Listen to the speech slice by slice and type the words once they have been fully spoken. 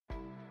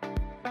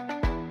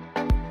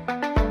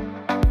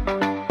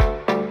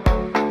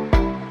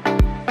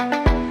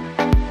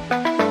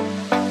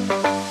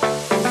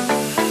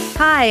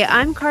Hi,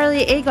 I'm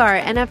Carly Agar,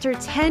 and after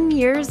 10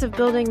 years of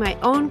building my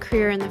own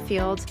career in the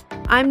field,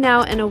 I'm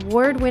now an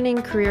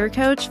award-winning career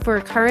coach for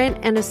current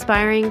and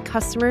aspiring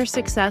customer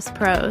success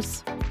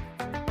pros.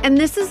 And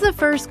this is the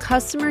first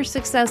customer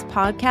success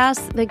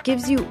podcast that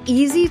gives you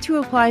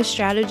easy-to-apply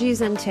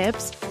strategies and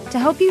tips to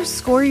help you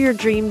score your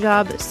dream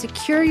job,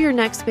 secure your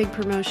next big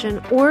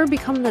promotion, or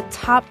become the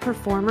top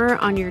performer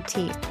on your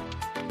team.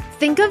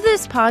 Think of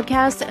this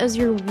podcast as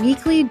your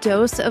weekly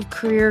dose of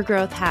career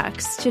growth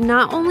hacks to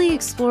not only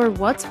explore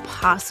what's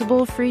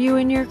possible for you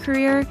in your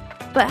career,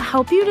 but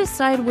help you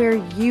decide where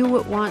you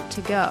want to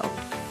go.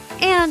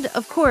 And,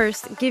 of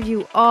course, give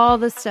you all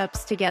the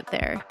steps to get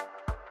there.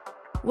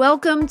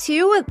 Welcome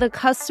to the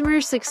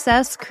Customer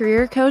Success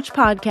Career Coach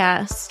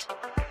Podcast.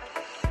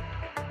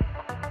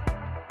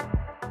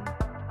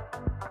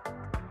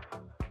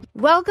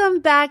 Welcome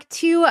back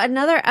to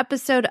another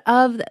episode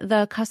of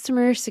the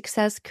Customer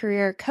Success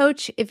Career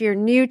Coach. If you're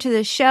new to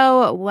the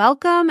show,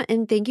 welcome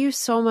and thank you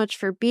so much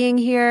for being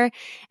here.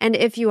 And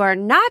if you are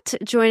not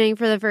joining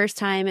for the first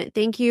time,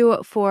 thank you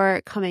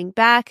for coming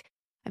back.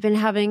 I've been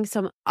having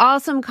some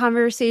awesome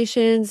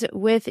conversations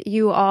with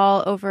you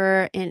all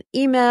over an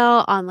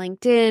email, on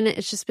LinkedIn.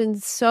 It's just been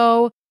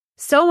so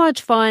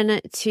much fun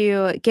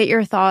to get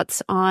your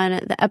thoughts on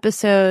the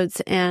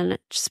episodes and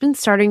just been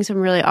starting some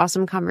really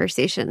awesome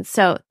conversations.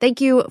 So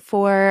thank you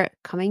for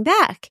coming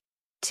back.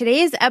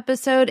 Today's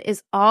episode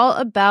is all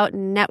about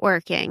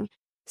networking.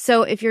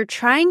 So if you're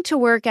trying to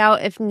work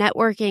out if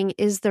networking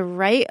is the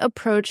right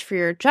approach for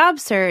your job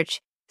search,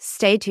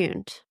 stay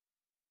tuned.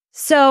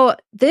 So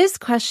this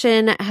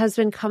question has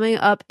been coming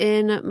up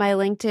in my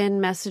LinkedIn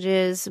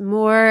messages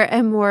more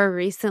and more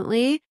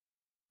recently.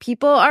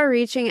 People are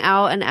reaching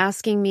out and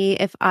asking me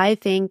if I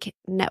think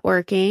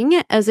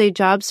networking as a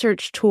job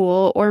search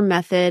tool or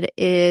method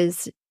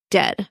is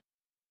dead.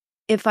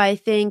 If I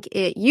think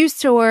it used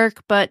to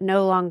work but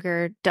no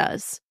longer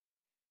does.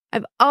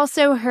 I've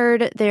also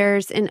heard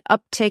there's an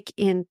uptick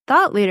in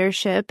thought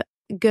leadership,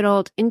 good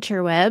old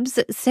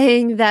interwebs,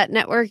 saying that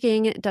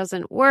networking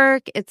doesn't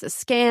work, it's a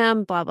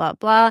scam, blah, blah,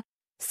 blah.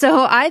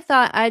 So I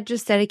thought I'd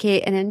just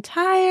dedicate an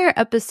entire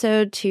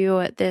episode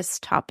to this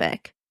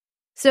topic.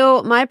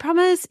 So my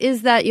promise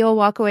is that you'll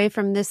walk away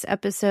from this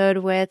episode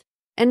with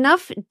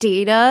enough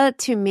data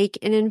to make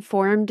an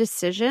informed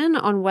decision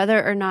on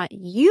whether or not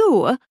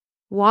you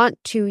want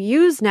to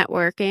use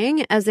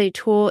networking as a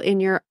tool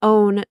in your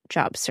own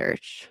job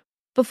search.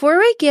 Before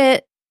we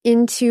get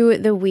into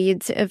the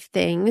weeds of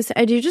things,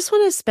 I do just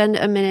want to spend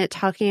a minute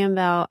talking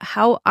about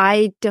how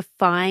I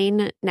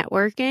define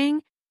networking.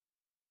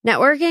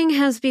 Networking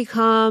has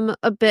become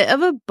a bit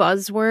of a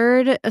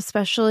buzzword,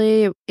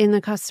 especially in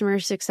the customer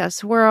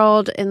success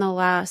world in the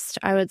last,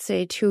 I would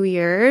say, 2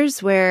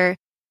 years, where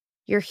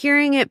you're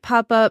hearing it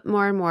pop up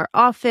more and more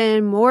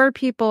often. More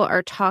people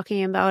are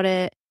talking about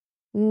it.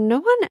 No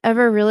one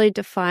ever really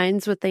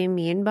defines what they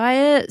mean by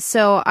it.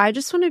 So I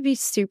just want to be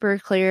super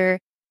clear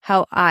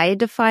how I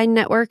define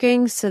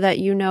networking so that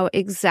you know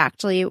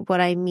exactly what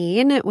I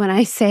mean when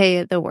I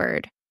say the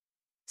word.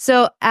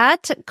 So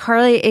at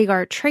Carly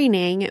Agar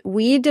Training,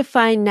 we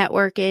define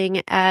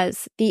networking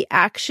as the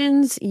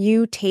actions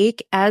you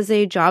take as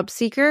a job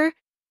seeker,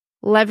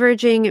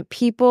 leveraging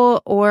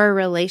people or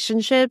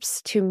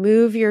relationships to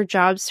move your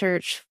job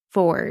search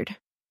forward.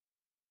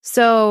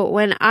 So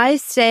when I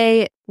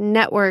say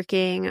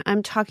networking,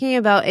 I'm talking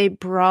about a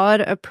broad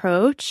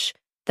approach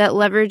that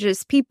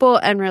leverages people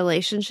and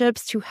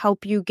relationships to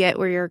help you get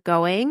where you're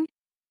going.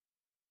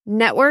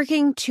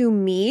 Networking to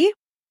me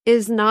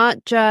is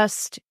not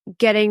just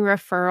getting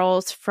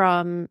referrals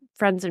from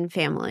friends and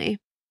family.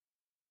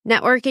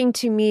 Networking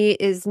to me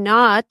is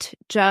not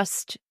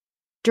just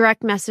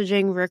direct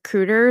messaging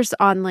recruiters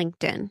on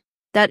LinkedIn.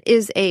 That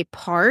is a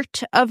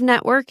part of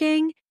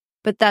networking,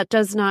 but that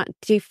does not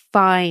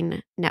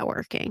define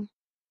networking.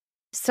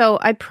 So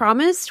I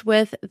promised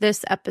with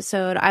this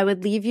episode, I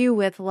would leave you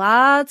with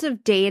lots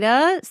of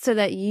data so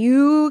that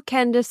you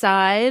can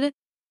decide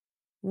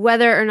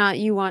whether or not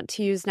you want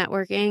to use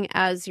networking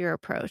as your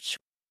approach.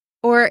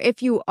 Or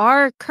if you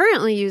are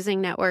currently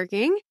using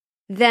networking,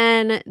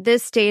 then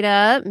this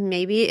data,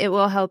 maybe it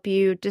will help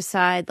you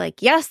decide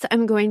like, yes,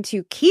 I'm going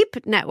to keep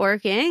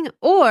networking,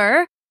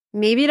 or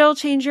maybe it'll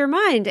change your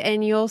mind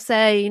and you'll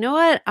say, you know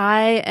what,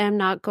 I am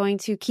not going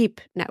to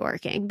keep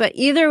networking. But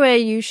either way,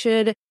 you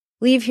should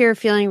leave here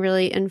feeling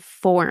really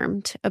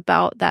informed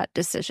about that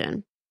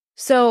decision.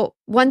 So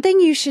one thing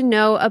you should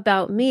know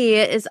about me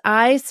is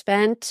I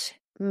spent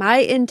my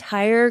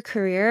entire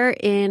career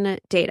in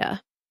data.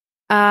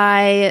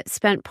 I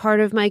spent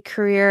part of my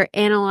career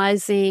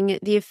analyzing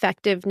the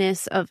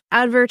effectiveness of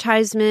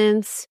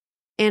advertisements,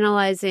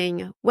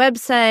 analyzing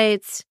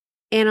websites,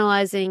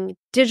 analyzing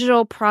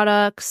digital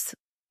products,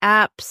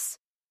 apps,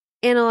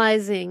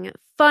 analyzing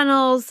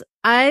funnels.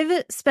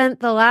 I've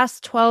spent the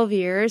last 12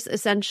 years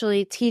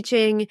essentially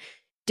teaching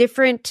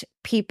different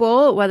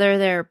people, whether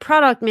they're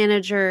product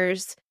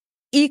managers,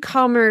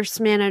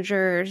 e-commerce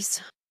managers,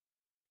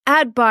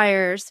 ad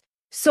buyers,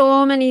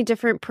 so many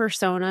different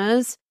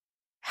personas,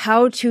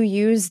 how to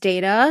use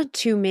data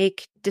to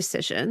make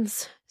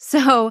decisions.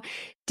 So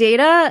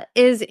data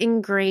is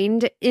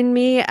ingrained in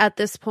me at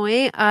this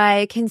point.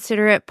 I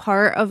consider it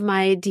part of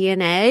my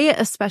DNA,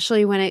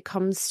 especially when it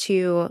comes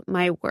to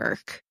my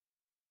work.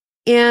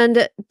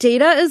 And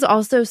data is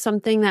also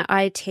something that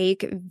I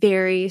take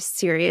very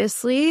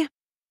seriously.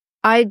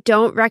 I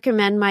don't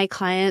recommend my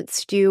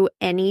clients do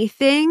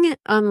anything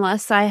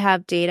unless I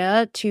have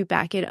data to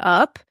back it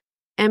up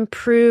and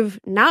prove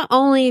not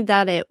only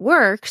that it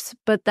works,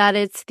 but that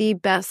it's the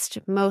best,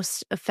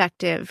 most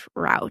effective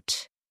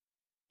route.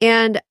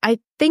 And I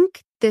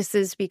think this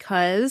is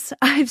because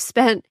I've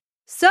spent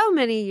so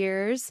many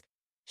years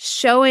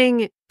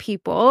showing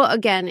people,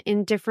 again,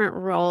 in different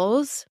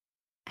roles,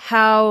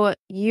 how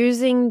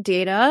using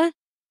data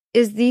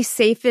is the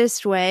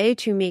safest way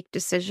to make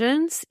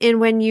decisions. And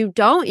when you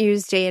don't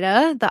use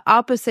data, the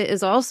opposite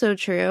is also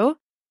true.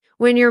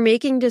 When you're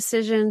making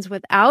decisions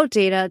without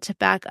data to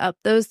back up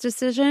those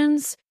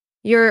decisions,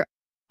 you're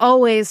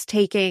always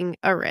taking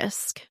a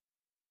risk.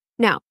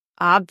 Now,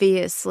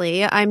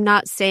 obviously, I'm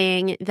not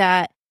saying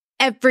that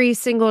every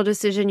single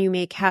decision you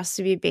make has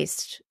to be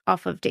based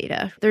off of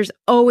data. There's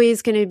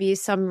always going to be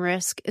some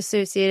risk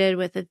associated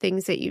with the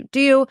things that you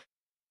do.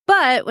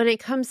 But when it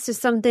comes to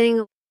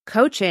something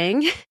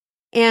coaching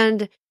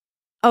and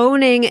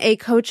owning a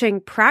coaching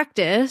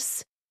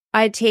practice,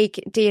 I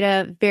take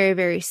data very,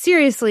 very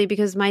seriously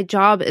because my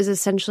job is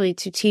essentially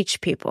to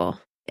teach people.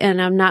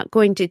 And I'm not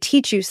going to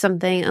teach you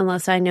something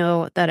unless I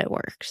know that it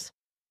works.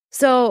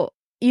 So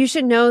you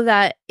should know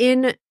that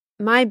in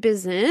my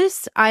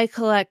business, I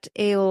collect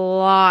a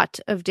lot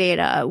of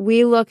data.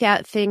 We look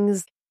at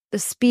things, the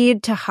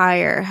speed to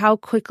hire, how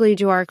quickly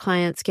do our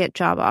clients get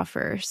job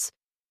offers?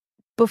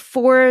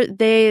 Before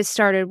they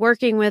started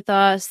working with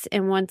us,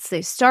 and once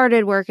they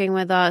started working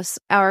with us,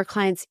 our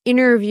clients'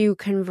 interview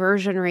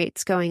conversion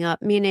rates going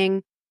up,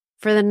 meaning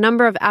for the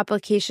number of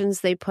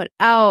applications they put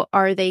out,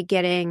 are they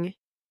getting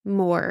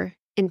more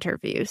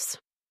interviews?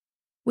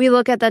 We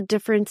look at that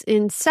difference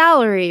in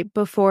salary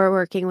before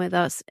working with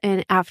us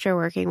and after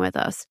working with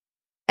us,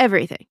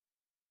 everything.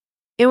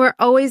 And we're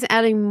always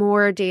adding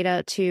more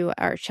data to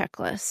our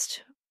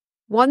checklist.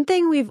 One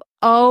thing we've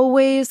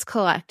always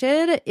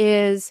collected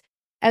is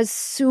as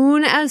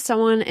soon as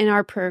someone in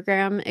our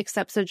program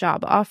accepts a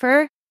job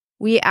offer,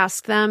 we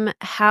ask them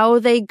how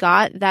they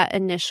got that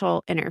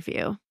initial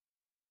interview.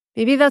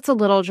 Maybe that's a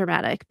little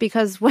dramatic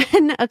because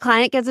when a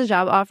client gets a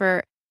job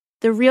offer,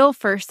 the real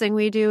first thing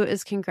we do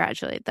is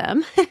congratulate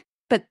them.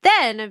 But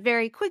then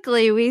very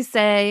quickly we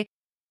say,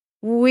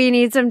 we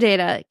need some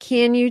data.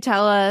 Can you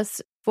tell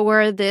us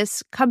for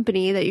this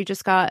company that you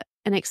just got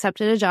and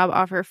accepted a job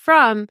offer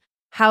from,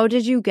 how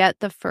did you get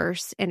the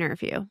first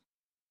interview?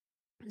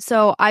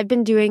 So I've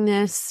been doing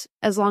this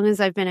as long as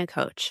I've been a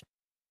coach.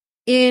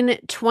 In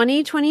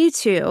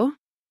 2022,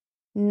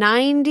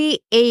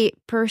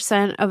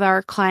 98% of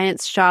our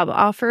clients' job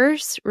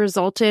offers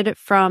resulted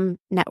from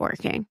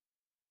networking.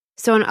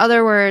 So in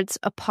other words,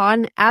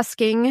 upon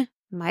asking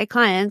my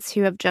clients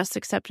who have just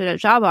accepted a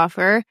job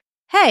offer,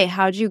 hey,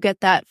 how'd you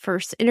get that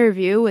first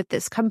interview with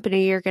this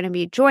company you're going to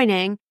be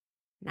joining?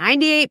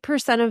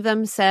 98% of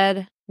them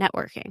said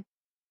networking.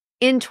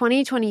 In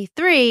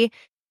 2023,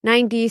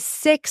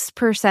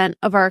 96%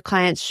 of our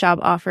clients' job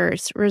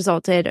offers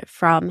resulted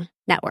from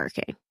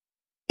networking.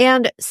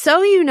 And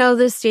so you know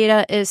this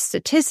data is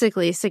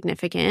statistically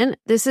significant,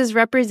 this is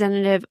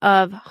representative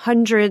of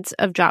hundreds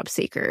of job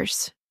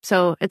seekers.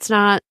 So it's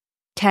not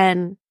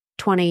 10,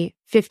 20,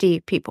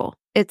 50 people.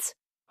 It's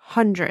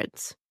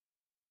hundreds.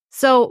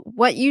 So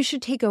what you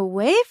should take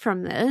away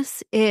from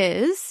this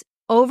is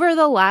over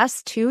the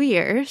last 2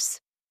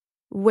 years,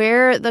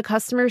 where the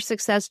customer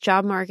success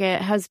job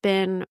market has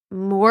been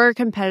more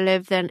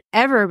competitive than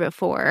ever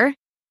before,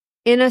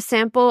 in a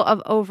sample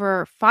of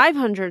over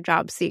 500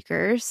 job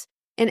seekers,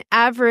 an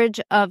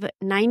average of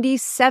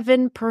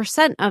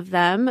 97% of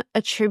them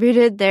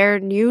attributed their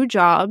new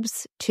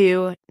jobs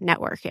to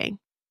networking.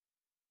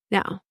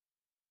 Now,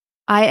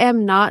 I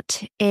am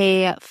not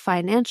a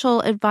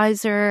financial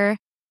advisor.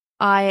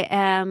 I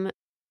am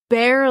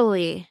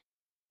barely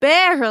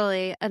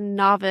a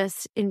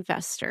novice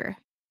investor.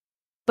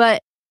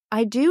 But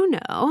I do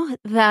know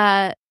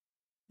that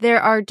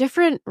there are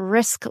different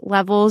risk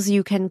levels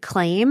you can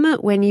claim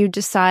when you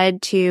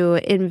decide to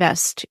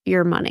invest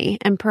your money.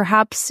 And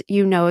perhaps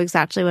you know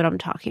exactly what I'm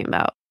talking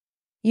about.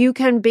 You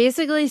can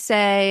basically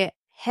say,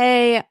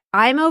 hey,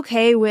 I'm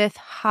okay with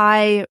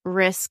high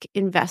risk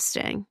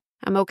investing.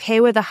 I'm okay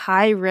with a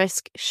high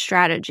risk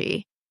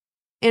strategy.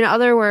 In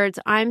other words,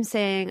 I'm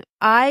saying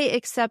I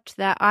accept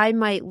that I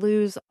might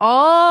lose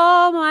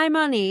all my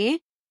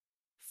money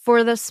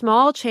for the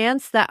small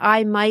chance that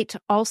I might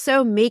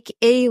also make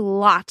a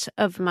lot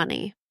of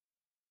money.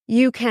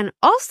 You can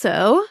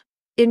also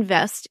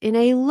invest in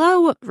a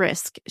low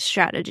risk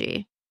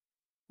strategy,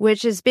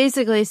 which is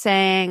basically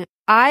saying,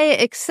 I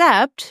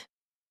accept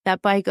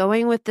that by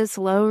going with this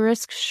low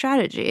risk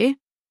strategy,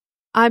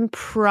 I'm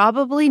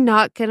probably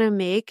not going to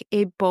make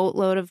a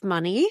boatload of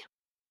money,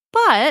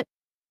 but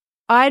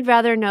I'd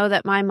rather know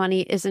that my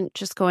money isn't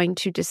just going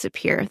to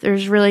disappear.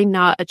 There's really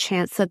not a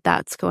chance that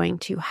that's going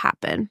to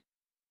happen.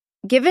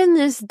 given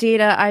this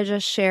data I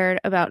just shared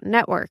about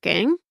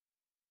networking,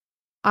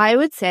 I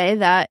would say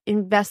that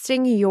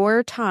investing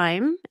your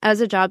time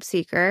as a job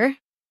seeker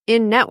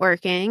in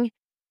networking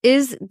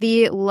is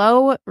the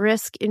low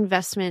risk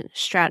investment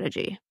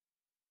strategy.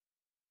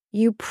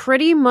 You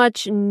pretty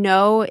much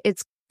know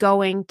it's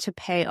going to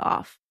pay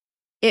off.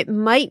 It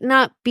might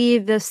not be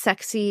the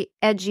sexy,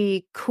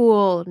 edgy,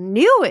 cool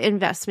new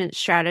investment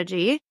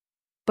strategy,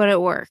 but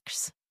it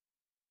works.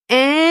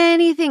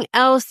 Anything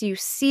else you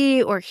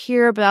see or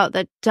hear about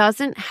that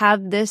doesn't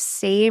have this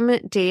same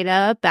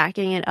data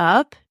backing it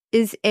up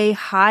is a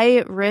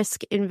high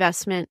risk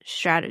investment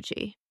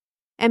strategy.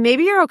 And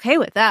maybe you're okay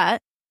with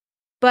that,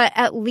 but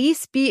at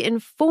least be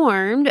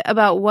informed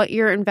about what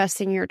you're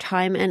investing your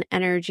time and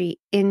energy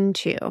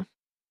into.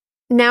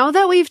 Now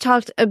that we've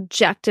talked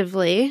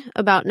objectively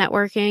about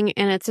networking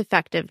and its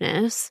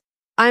effectiveness,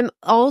 I'm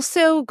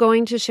also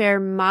going to share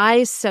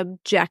my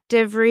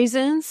subjective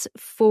reasons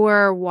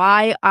for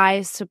why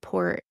I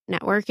support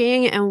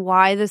networking and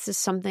why this is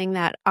something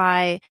that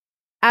I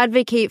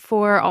advocate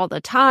for all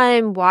the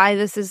time, why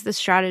this is the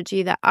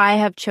strategy that I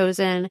have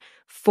chosen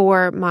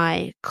for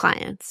my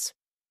clients.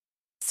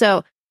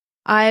 So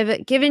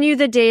I've given you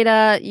the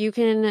data. You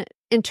can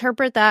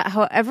interpret that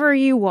however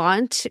you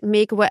want,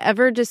 make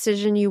whatever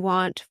decision you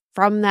want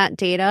from that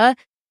data.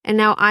 And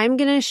now I'm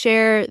going to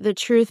share the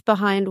truth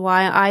behind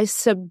why I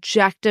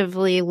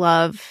subjectively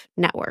love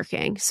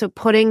networking. So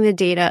putting the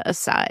data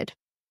aside.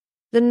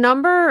 The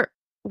number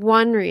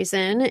one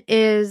reason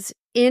is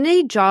in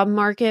a job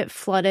market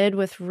flooded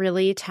with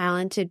really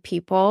talented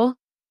people,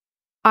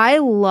 I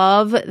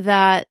love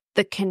that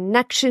the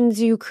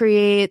connections you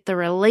create, the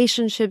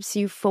relationships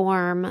you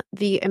form,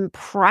 the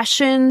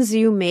impressions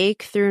you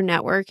make through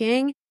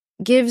networking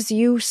gives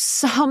you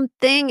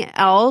something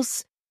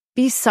else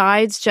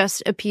besides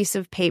just a piece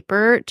of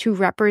paper to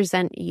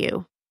represent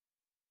you.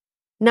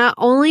 Not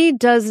only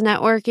does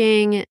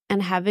networking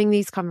and having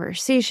these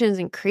conversations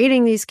and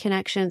creating these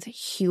connections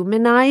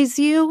humanize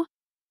you,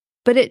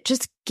 but it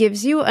just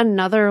gives you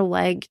another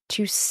leg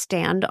to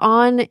stand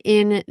on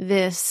in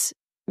this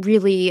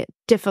really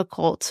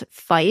difficult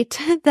fight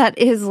that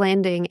is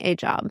landing a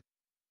job.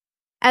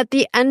 At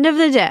the end of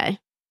the day,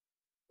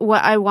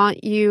 what I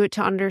want you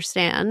to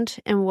understand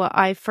and what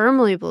I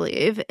firmly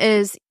believe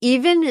is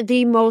even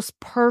the most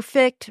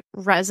perfect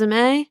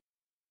resume,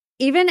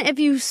 even if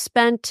you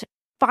spent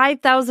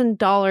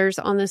 $5,000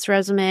 on this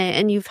resume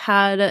and you've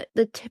had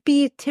the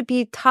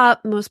tippy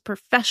top most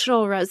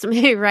professional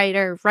resume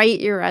writer write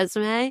your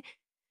resume,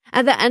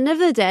 at the end of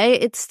the day,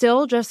 it's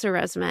still just a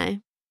resume.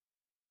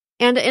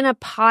 And in a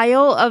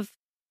pile of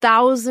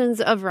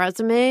thousands of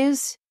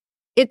resumes,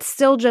 it's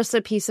still just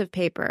a piece of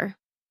paper.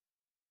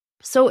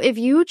 So if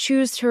you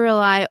choose to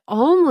rely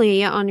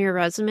only on your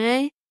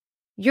resume,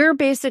 you're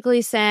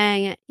basically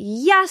saying,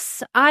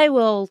 yes, I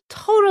will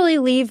totally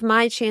leave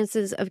my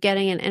chances of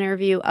getting an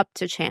interview up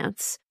to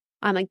chance.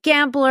 I'm a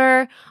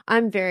gambler.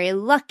 I'm very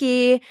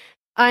lucky.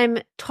 I'm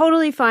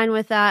totally fine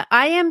with that.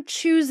 I am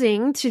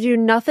choosing to do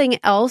nothing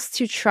else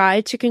to try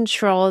to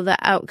control the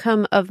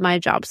outcome of my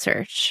job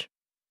search.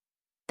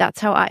 That's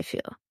how I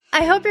feel.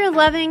 I hope you're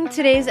loving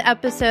today's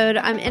episode.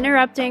 I'm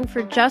interrupting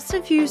for just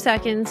a few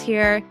seconds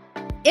here.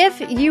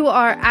 If you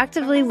are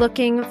actively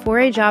looking for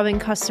a job in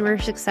customer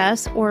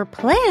success or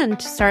plan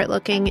to start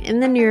looking in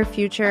the near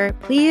future,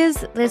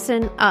 please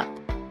listen up.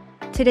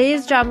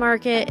 Today's job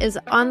market is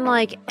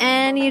unlike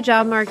any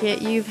job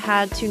market you've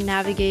had to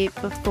navigate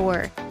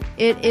before.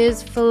 It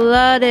is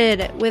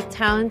flooded with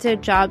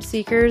talented job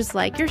seekers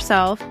like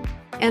yourself,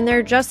 and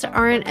there just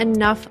aren't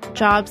enough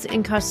jobs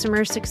in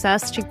customer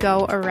success to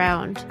go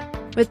around.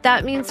 What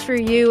that means for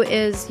you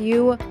is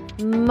you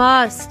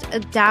must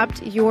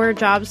adapt your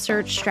job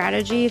search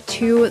strategy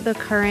to the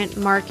current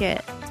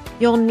market.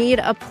 You'll need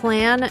a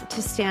plan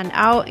to stand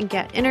out and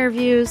get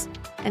interviews,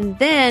 and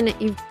then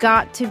you've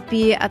got to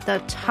be at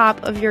the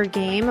top of your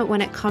game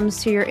when it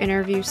comes to your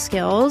interview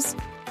skills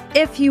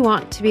if you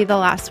want to be the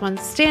last one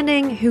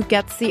standing who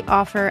gets the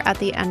offer at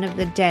the end of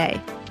the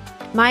day.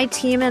 My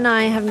team and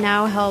I have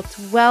now helped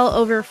well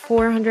over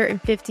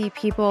 450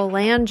 people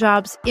land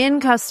jobs in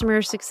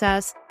customer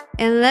success.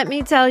 And let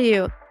me tell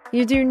you,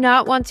 you do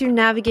not want to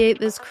navigate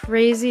this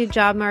crazy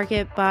job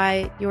market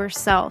by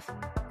yourself,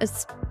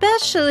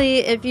 especially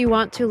if you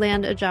want to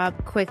land a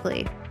job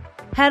quickly.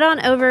 Head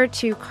on over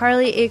to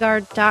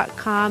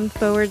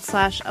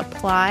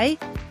carlyagar.com/apply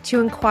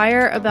to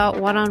inquire about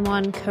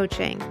one-on-one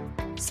coaching.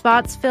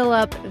 Spots fill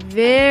up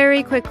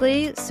very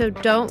quickly, so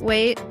don't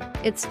wait.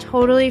 It's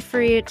totally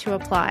free to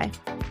apply.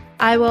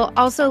 I will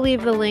also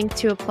leave the link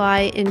to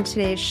apply in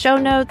today's show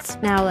notes.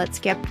 Now let's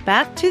get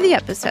back to the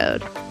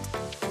episode.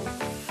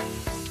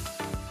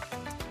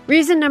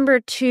 Reason number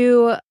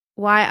 2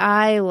 why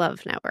I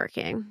love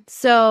networking.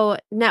 So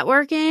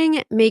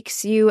networking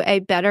makes you a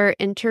better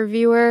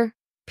interviewer,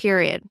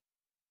 period.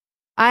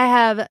 I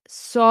have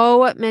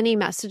so many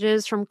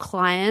messages from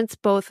clients,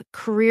 both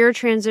career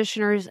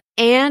transitioners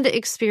and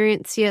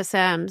experienced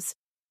CSMs,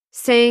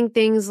 saying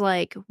things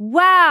like,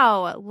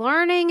 wow,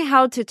 learning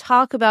how to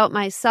talk about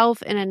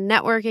myself in a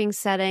networking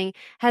setting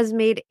has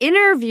made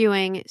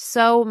interviewing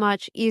so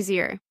much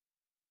easier.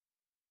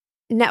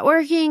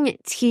 Networking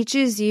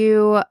teaches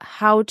you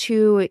how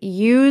to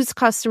use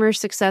customer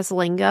success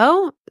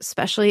lingo,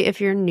 especially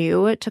if you're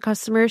new to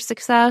customer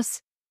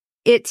success.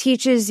 It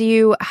teaches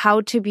you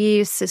how to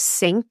be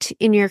succinct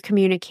in your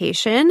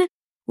communication,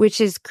 which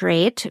is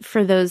great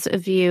for those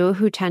of you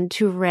who tend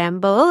to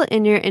ramble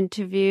in your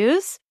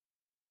interviews.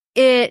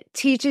 It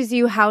teaches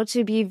you how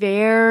to be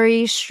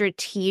very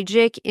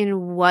strategic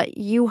in what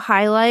you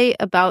highlight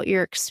about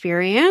your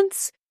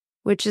experience,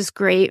 which is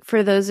great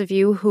for those of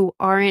you who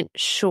aren't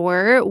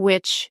sure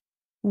which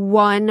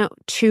 1,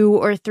 2,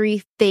 or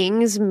 3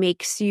 things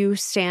makes you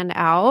stand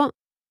out.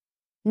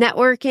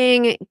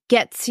 Networking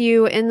gets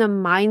you in the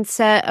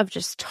mindset of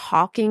just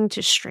talking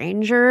to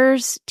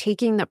strangers,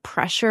 taking the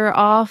pressure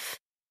off,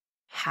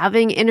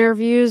 having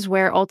interviews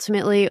where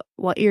ultimately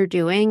what you're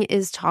doing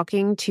is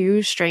talking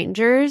to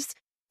strangers.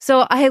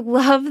 So I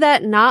love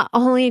that not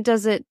only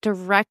does it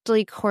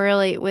directly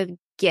correlate with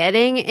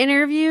getting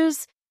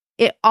interviews,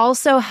 it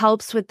also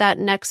helps with that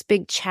next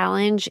big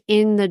challenge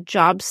in the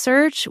job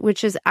search,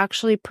 which is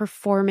actually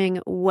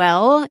performing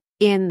well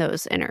in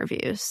those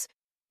interviews.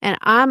 And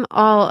I'm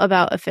all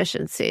about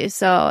efficiency.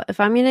 So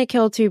if I'm going to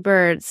kill 2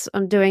 birds,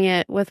 I'm doing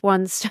it with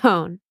 1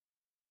 stone.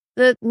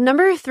 The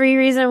number 3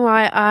 reason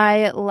why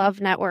I love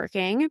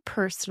networking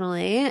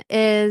personally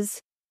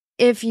is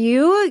if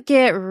you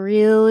get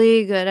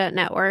really good at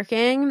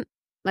networking,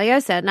 like I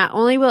said, not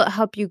only will it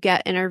help you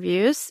get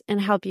interviews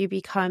and help you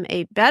become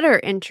a better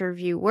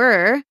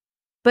interviewer,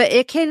 but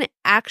it can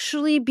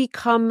actually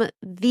become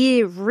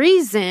the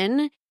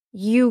reason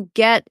you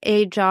get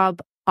a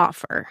job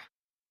offer.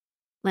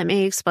 Let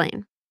me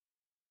explain.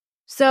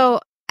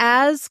 So,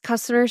 as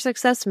customer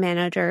success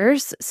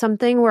managers,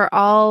 something we're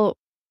all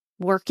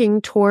working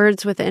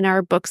towards within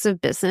our books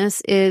of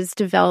business is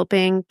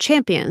developing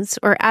champions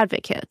or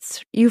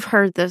advocates. You've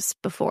heard this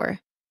before.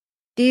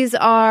 These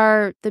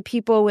are the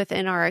people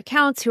within our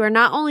accounts who are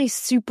not only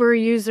super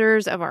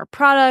users of our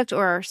product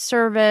or our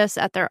service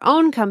at their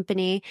own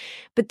company,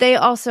 but they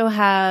also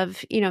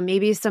have,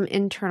 maybe some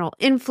internal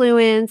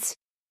influence.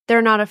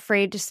 They're not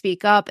afraid to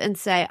speak up and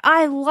say,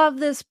 I love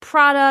this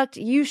product.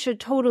 You should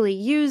totally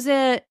use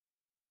it.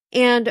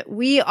 And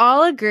we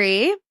all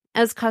agree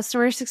as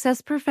customer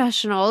success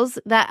professionals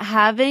that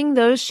having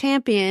those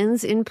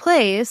champions in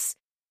place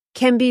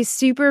can be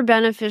super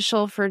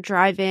beneficial for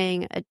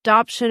driving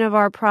adoption of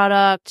our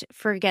product,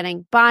 for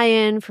getting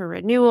buy-in, for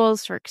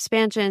renewals, for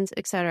expansions,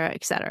 et cetera,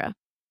 et cetera.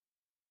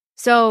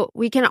 So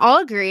we can all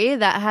agree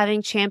that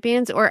having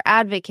champions or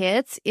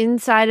advocates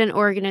inside an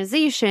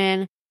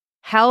organization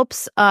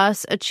helps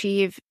us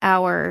achieve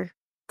our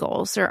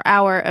goals or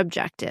our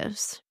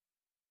objectives.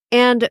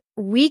 And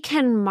we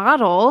can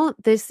model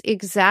this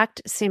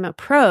exact same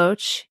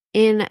approach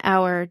in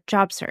our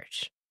job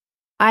search.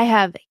 I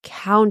have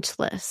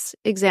countless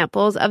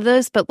examples of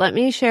this, but let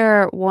me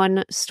share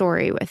one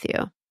story with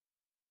you.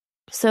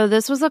 So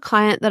this was a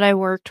client that I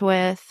worked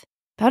with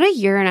about 1.5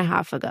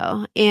 years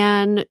ago,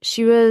 and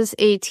she was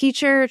a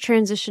teacher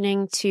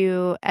transitioning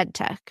to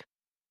EdTech.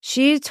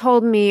 She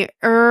told me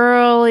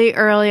early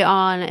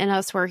on in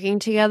us working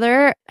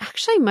together,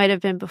 actually might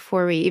have been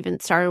before we even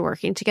started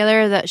working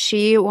together, that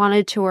she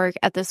wanted to work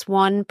at this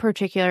one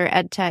particular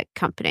EdTech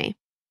company,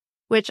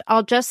 which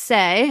I'll just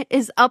say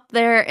is up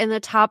there in the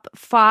top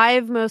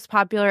 5 most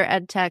popular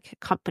EdTech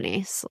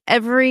companies.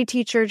 Every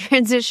teacher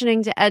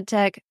transitioning to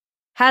EdTech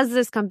has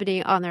this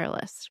company on their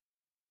list.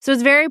 So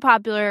it's very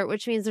popular,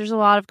 which means there's a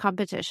lot of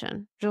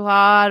competition. There's a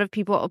lot of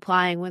people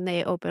applying when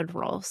they opened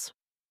roles.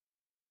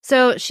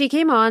 So she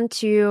came on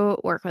to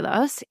work with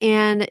us,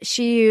 and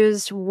she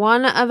used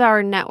one of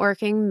our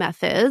networking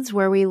methods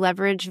where we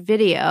leverage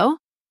video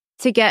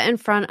to get in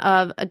front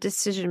of a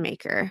decision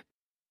maker.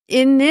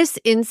 In this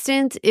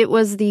instance, it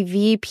was the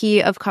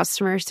VP of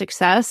customer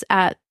success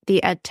at the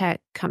EdTech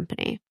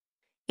company.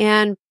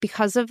 And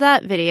because of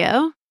that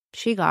video,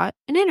 she got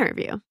an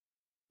interview,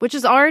 which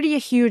is already a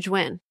huge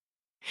win.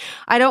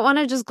 I don't want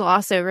to just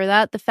gloss over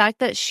that. The fact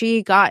that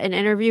she got an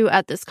interview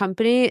at this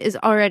company is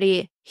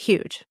already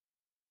huge.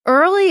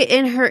 Early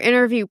in her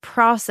interview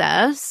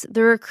process,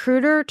 the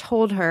recruiter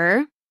told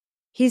her,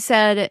 he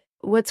said,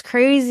 what's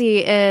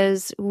crazy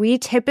is we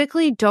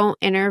typically don't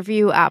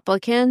interview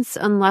applicants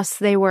unless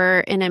they were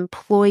an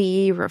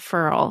employee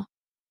referral,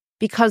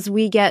 because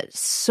we get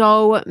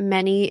so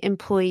many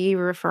employee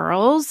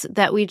referrals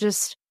that we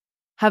just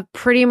have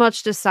pretty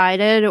much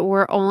decided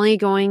we're only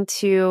going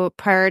to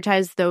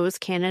prioritize those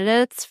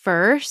candidates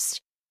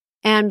first.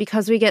 And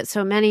because we get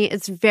so many,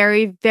 it's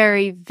very,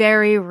 very,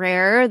 very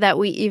rare that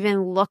we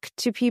even look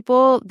to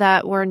people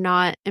that were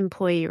not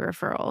employee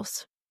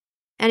referrals.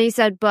 And he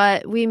said,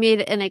 but we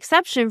made an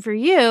exception for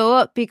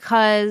you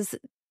because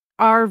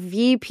our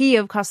VP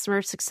of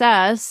customer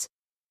success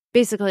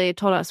basically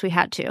told us we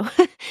had to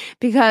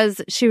because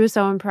she was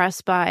so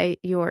impressed by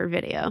your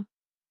video.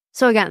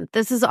 So again,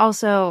 this is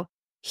also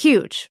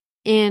huge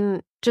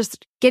in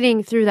just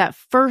getting through that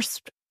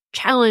first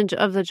challenge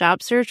of the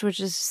job search, which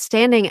is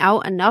standing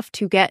out enough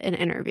to get an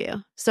interview.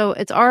 So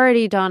it's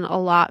already done a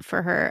lot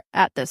for her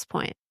at this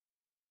point.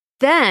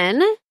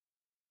 Then,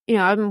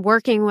 I'm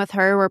working with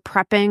her. We're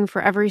prepping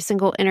for every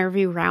single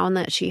interview round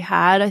that she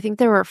had. I think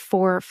there were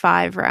 4 or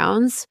 5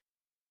 rounds.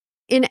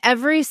 In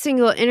every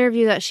single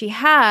interview that she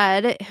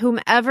had,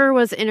 whomever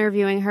was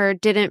interviewing her,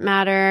 didn't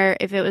matter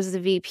if it was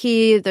the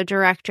VP, the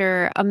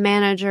director, a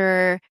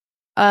manager,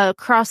 a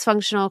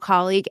cross-functional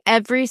colleague,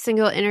 every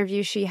single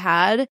interview she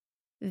had,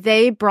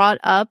 they brought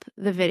up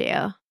the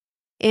video.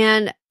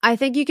 And I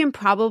think you can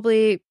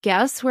probably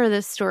guess where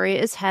this story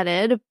is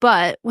headed,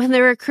 but when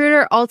the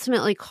recruiter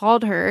ultimately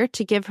called her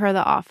to give her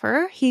the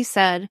offer, he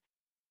said,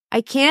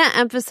 "I can't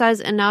emphasize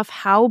enough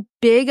how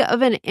big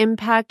of an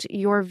impact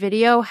your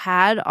video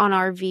had on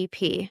our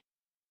VP.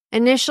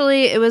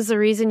 Initially, it was the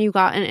reason you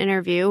got an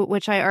interview,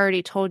 which I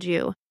already told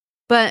you.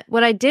 But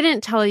what I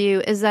didn't tell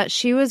you is that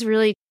she was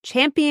really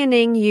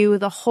championing you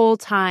the whole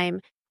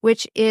time,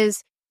 which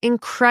is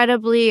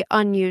incredibly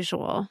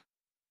unusual."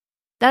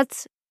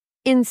 That's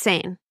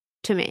insane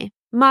to me.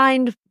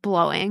 Mind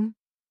blowing.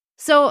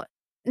 So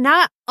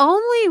not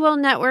only will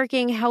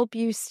networking help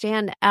you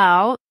stand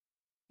out,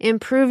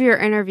 improve your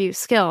interview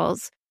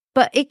skills,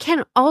 but it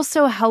can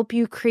also help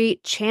you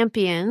create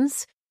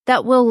champions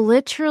that will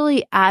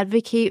literally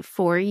advocate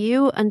for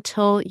you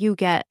until you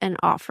get an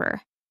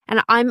offer.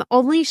 And I'm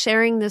only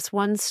sharing this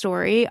one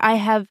story. I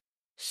have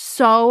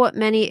so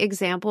many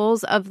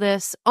examples of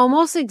this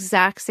almost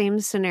exact same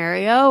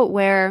scenario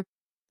where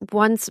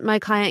once my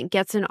client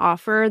gets an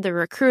offer, the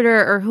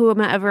recruiter or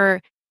whomever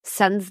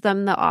sends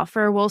them the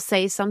offer will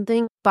say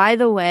something. "By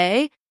the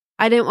way,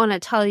 I didn't want to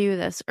tell you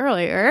this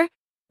earlier,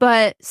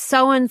 but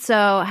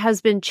so-and-so has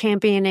been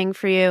championing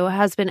for you,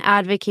 has been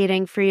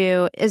advocating for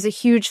you, is a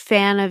huge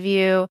fan of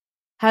you,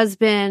 has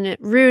been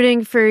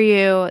rooting for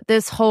you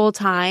this whole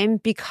time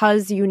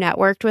because you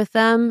networked with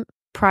them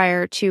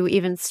prior to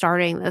even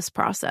starting this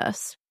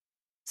process."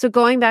 So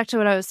going back to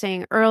what I was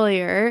saying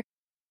earlier,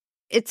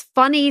 it's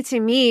funny to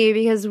me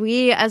because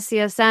we as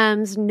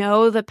CSMs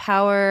know the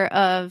power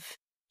of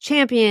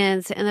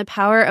champions and the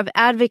power of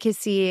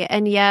advocacy,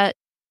 and yet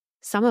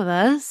some of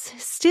us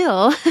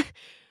still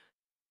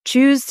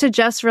choose to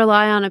just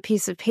rely on a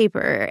piece of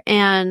paper,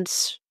 and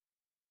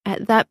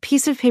that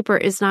piece of paper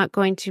is not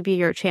going to be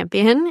your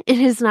champion. It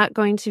is not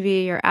going to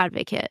be your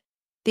advocate.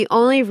 The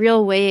only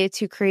real way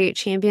to create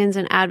champions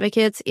and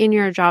advocates in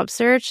your job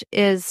search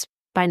is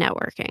by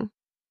networking.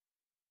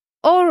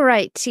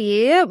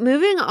 Alrighty,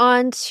 moving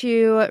on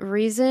to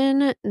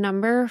reason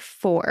number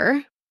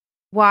 4,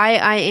 why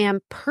I am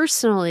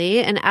personally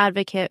an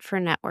advocate for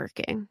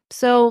networking.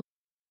 So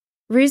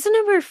reason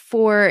number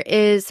 4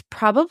 is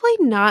probably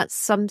not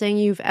something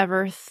you've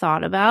ever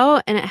thought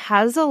about, and it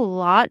has a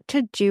lot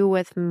to do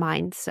with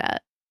mindset.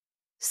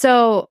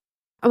 So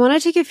I want to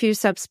take a few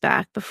steps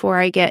back before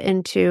I get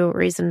into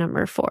reason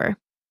number 4.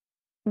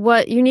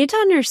 What you need to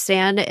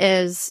understand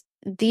is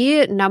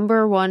the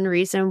number one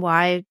reason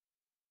why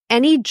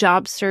any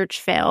job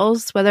search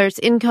fails, whether it's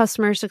in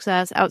customer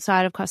success,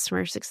 outside of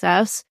customer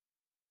success,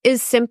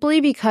 is simply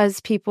because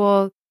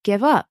people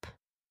give up.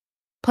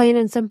 Plain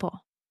and simple.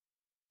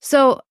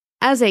 So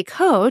as a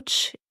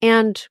coach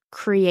and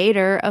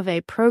creator of a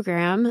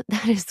program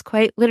that is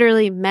quite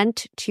literally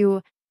meant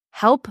to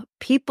help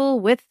people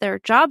with their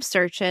job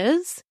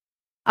searches,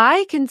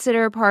 I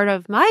consider part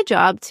of my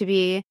job to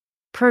be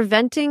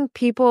preventing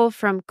people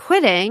from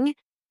quitting,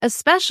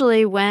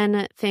 especially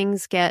when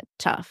things get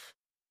tough.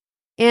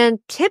 And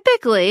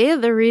typically,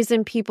 the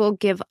reason people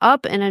give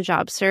up in a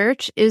job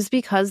search is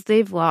because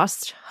they've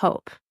lost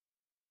hope.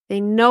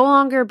 They no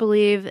longer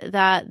believe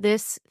that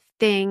this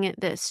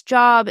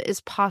job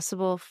is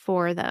possible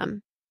for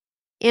them.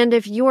 And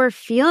if you're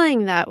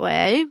feeling that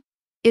way,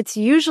 it's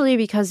usually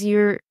because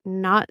you're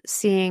not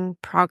seeing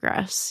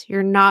progress.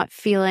 You're not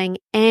feeling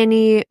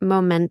any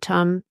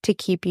momentum to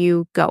keep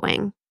you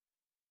going.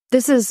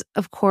 This is,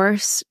 of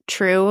course,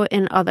 true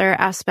in other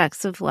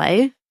aspects of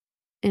life,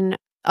 in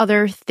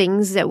other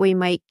things that we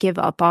might give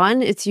up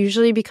on. It's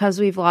usually because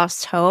we've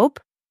lost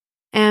hope,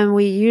 and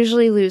we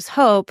usually lose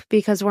hope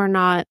because we're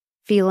not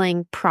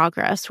feeling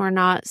progress. We're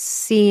not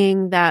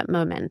seeing that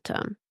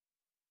momentum.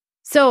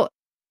 So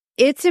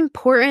it's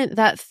important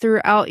that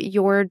throughout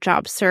your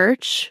job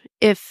search,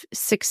 if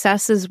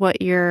success is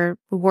what you're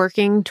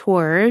working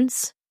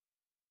towards,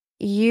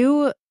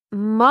 you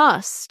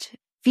must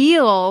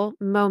feel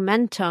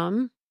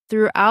momentum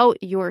throughout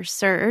your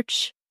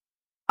search.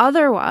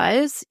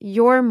 Otherwise,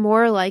 you're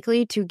more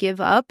likely to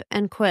give up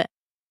and quit.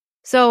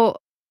 So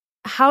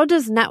how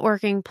does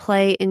networking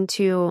play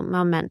into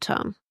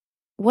momentum?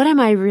 What am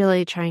I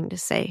really trying to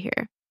say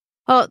here?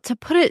 Well, to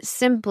put it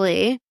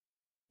simply,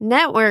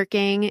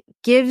 networking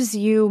gives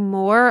you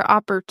more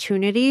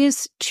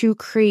opportunities to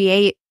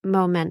create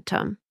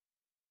momentum.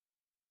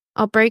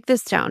 I'll break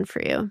this down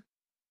for you.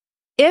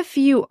 If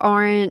you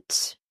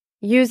aren't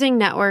using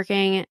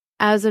networking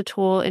as a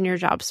tool in your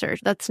job search,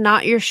 that's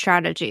not your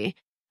strategy.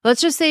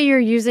 Let's just say you're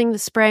using the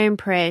spray and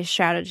pray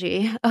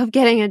strategy of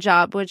getting a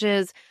job, which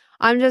is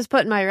I'm just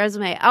putting my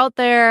resume out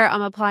there.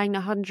 I'm applying to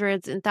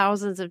hundreds and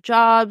thousands of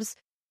jobs.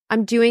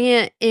 I'm doing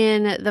it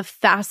in the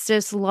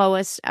fastest,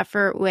 lowest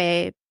effort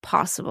way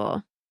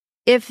possible.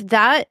 If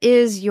that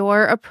is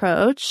your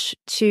approach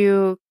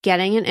to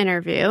getting an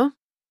interview,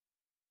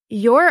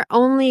 your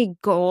only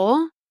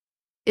goal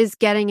is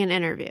getting an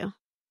interview.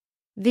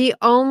 The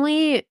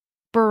only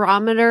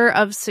barometer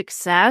of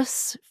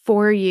success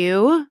for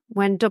you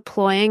when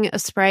deploying a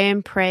spray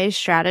and pray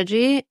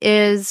strategy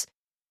is,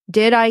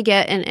 did I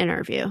get an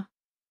interview?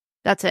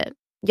 That's it.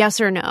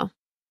 Yes or no.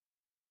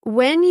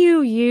 When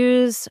you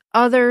use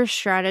other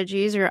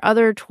strategies or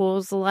other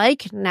tools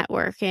like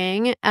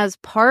networking as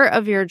part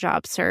of your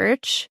job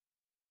search,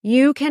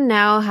 you can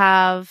now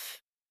have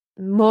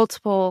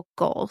multiple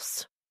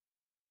goals.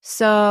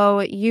 So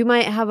you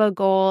might have a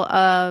goal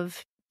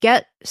of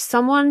get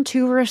someone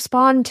to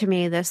respond to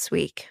me this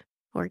week,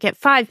 or get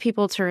 5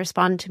 people to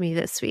respond to me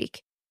this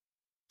week.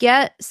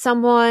 Get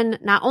someone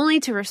not only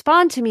to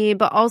respond to me,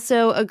 but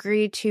also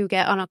agree to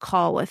get on a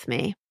call with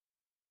me.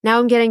 Now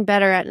I'm getting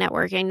better at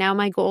networking. Now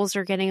my goals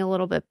are getting a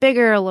little bit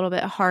bigger, a little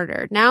bit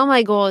harder. Now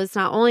my goal is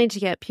not only to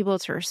get people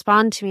to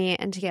respond to me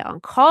and to get on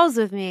calls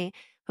with me,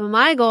 but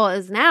my goal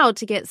is now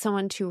to get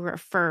someone to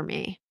refer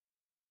me.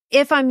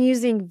 If I'm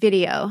using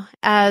video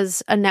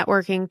as a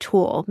networking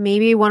tool,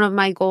 maybe one of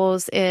my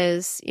goals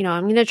is,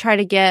 I'm going to try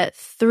to get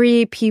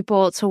 3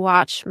 people to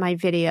watch my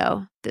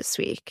video this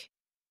week,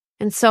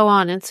 and so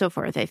on and so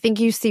forth. I think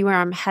you see where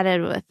I'm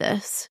headed with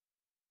this.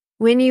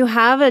 When you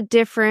have a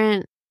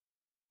different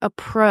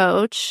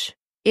approach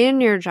in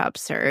your job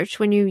search,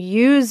 when you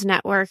use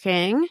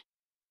networking,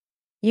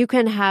 you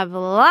can have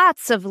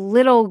lots of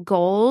little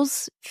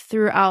goals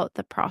throughout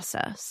the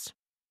process.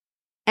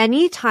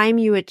 Anytime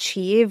you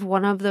achieve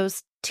one of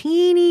those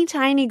teeny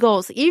tiny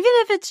goals, even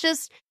if it's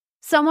just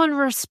someone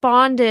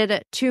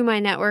responded to my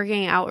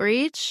networking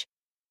outreach,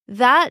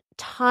 that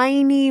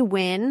tiny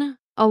win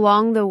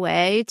along the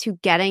way to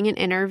getting an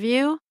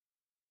interview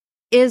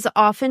is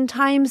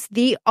oftentimes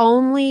the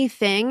only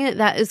thing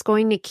that is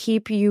going to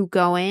keep you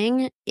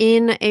going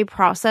in a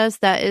process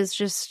that is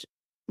just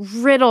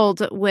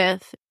riddled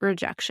with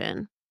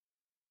rejection.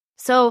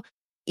 So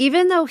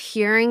even though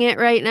hearing it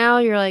right now,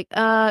 you're like,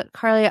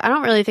 Carly, I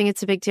don't really think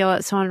it's a big deal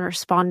that someone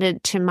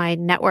responded to my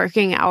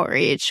networking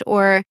outreach,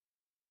 or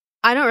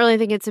I don't really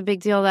think it's a big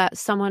deal that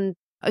someone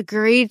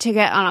agreed to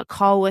get on a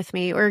call with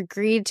me or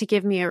agreed to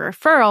give me a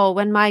referral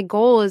when my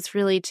goal is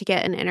really to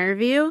get an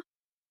interview.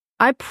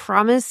 I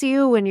promise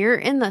you, when you're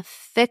in the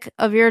thick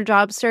of your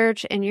job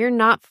search and you're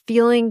not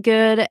feeling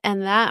good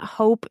and that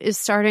hope is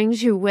starting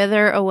to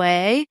wither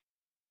away,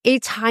 a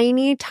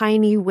tiny,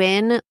 tiny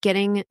win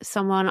getting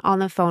someone on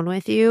the phone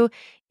with you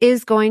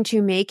is going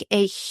to make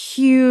a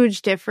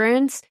huge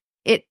difference.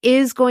 It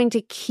is going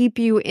to keep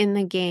you in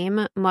the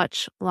game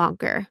much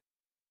longer.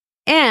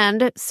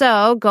 And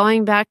so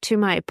going back to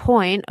my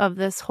point of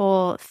this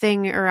whole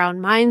thing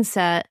around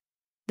mindset,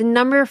 the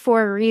number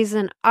 4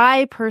 reason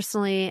I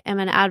personally am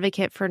an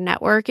advocate for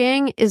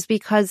networking is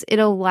because it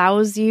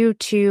allows you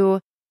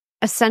to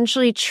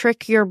essentially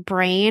trick your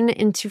brain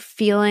into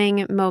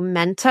feeling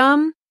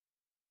momentum.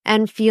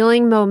 And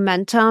feeling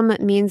momentum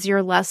means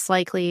you're less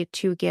likely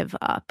to give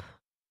up.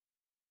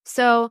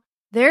 So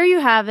there you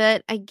have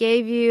it. I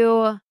gave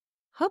you,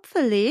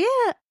 hopefully,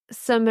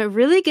 some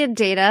really good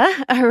data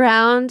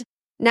around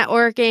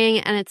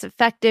networking and its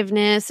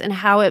effectiveness and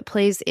how it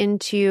plays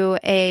into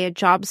a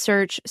job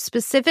search,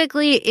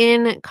 specifically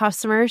in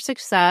customer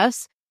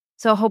success.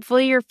 So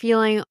hopefully you're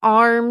feeling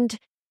armed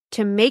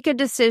to make a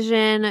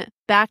decision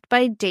backed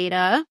by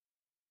data.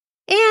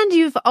 And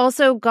you've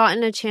also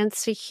gotten a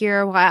chance to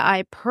hear why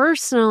I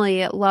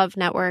personally love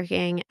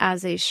networking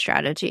as a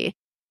strategy.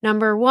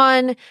 Number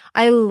 1,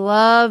 I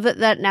love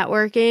that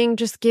networking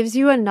just gives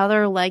you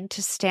another leg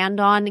to stand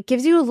on. It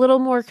gives you a little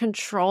more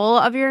control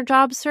of your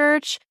job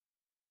search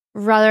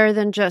rather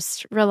than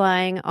just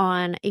relying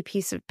on a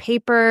piece of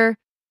paper.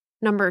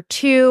 Number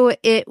 2,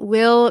 it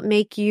will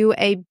make you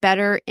a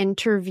better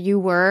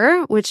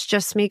interviewer, which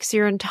just makes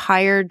your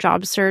entire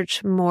job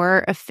search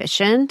more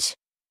efficient.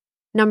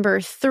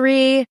 Number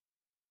 3,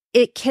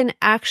 it can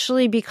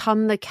actually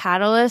become the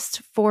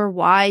catalyst for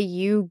why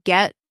you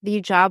get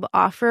the job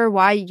offer,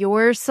 why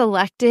you're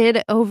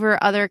selected over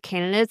other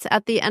candidates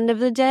at the end of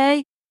the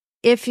day,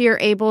 if you're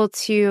able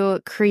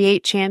to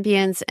create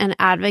champions and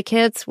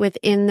advocates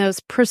within those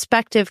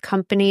prospective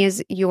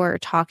companies you're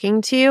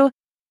talking to.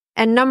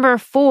 And number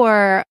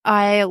 4,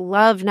 I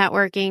love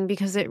networking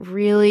because it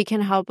really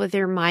can help with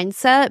your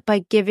mindset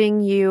by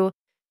giving you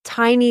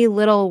tiny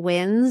little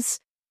wins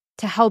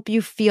to help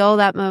you feel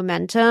that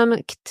momentum,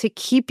 to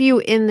keep you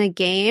in the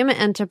game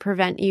and to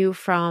prevent you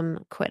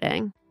from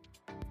quitting.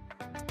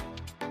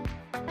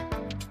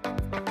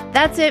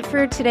 That's it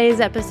for today's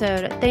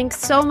episode. Thanks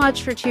so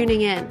much for tuning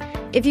in.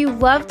 If you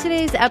loved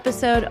today's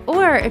episode,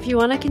 or if you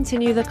want to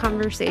continue the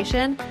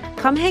conversation,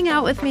 come hang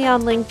out with me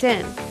on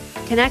LinkedIn.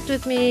 Connect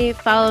with me,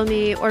 follow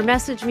me, or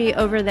message me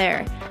over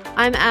there.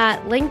 I'm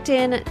at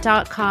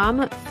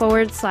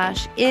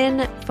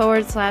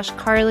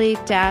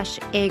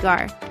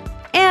linkedin.com/in/Carly-Agar.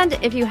 And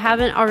if you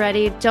haven't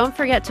already, don't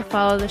forget to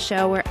follow the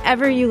show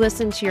wherever you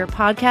listen to your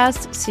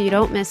podcast so you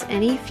don't miss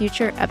any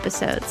future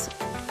episodes.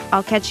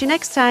 I'll catch you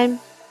next time.